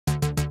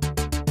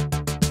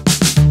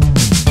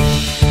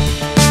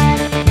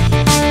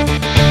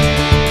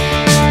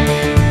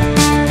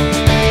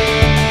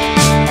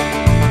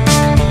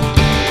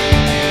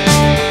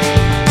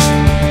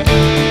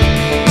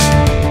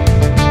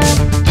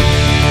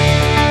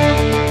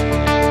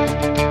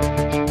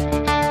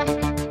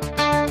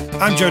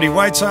I'm Jody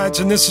Whitesides,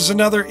 and this is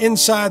another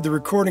Inside the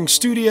Recording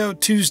Studio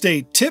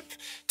Tuesday tip.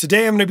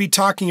 Today I'm going to be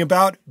talking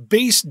about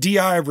bass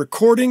DI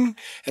recording,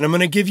 and I'm going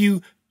to give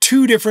you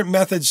two different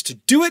methods to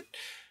do it.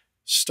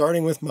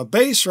 Starting with my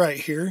bass right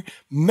here.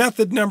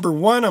 Method number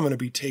one, I'm going to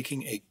be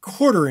taking a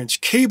 1/4-inch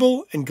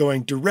cable and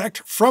going direct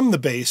from the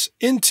bass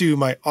into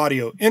my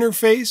audio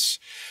interface.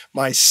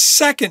 My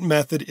second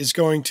method is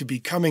going to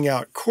be coming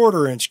out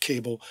 1/4-inch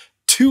cable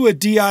to a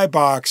DI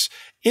box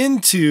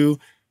into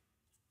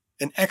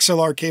an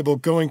XLR cable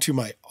going to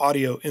my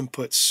audio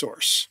input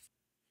source.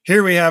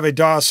 Here we have a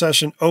DAW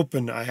session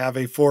open. I have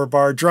a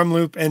 4-bar drum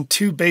loop and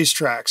 2 bass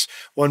tracks.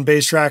 One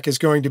bass track is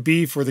going to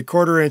be for the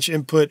 1/4-inch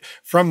input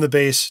from the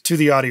bass to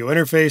the audio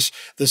interface.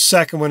 The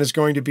second one is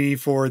going to be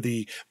for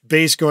the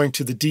bass going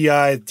to the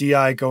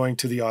DI going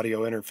to the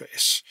audio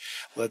interface.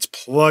 Let's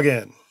plug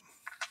in.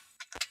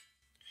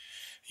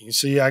 You can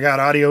see I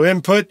got audio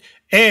input,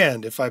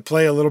 and if I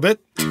play a little bit,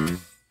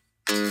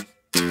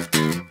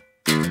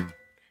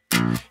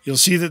 you'll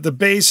see that the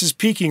bass is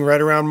peaking right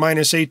around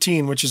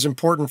 -18, which is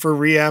important for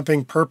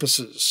reamping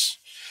purposes.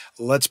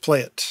 Let's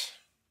play it.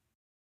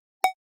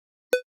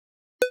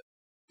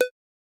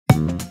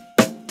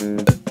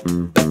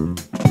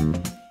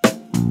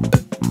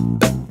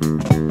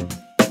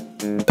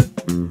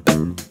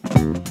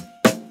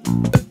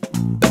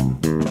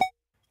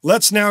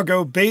 Let's now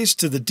go bass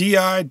to the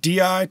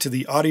DI to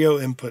the audio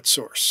input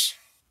source.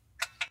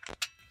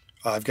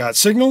 I've got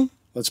signal.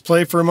 Let's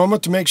play for a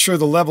moment to make sure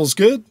the level's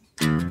good.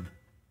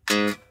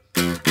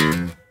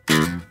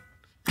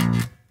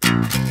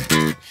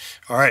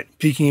 All right,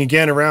 peaking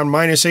again around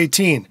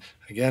 -18,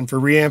 again for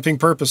reamping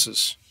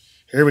purposes.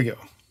 Here we go.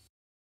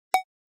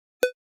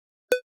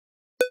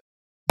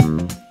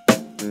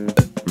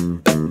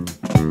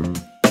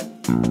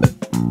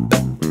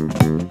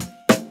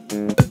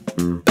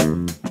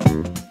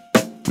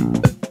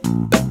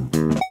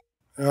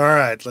 All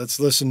right, let's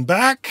listen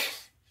back.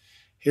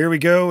 Here we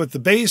go with the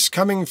bass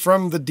coming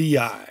from the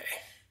DI.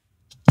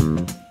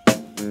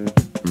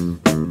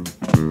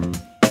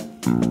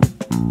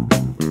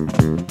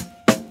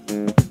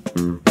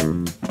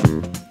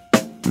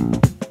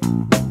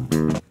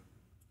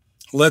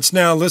 Let's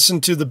now listen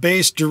to the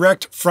bass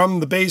direct from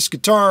the bass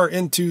guitar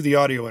into the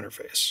audio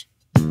interface.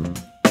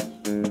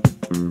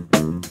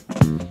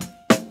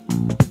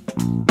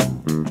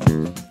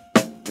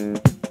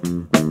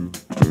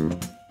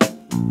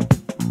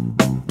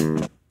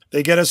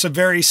 They get us a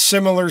very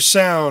similar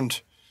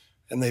sound,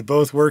 and they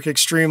both work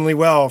extremely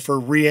well for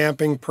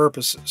reamping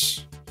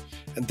purposes.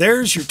 And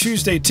there's your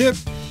Tuesday tip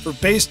for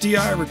bass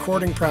DI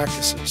recording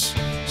practices.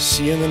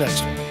 See you in the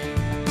next one.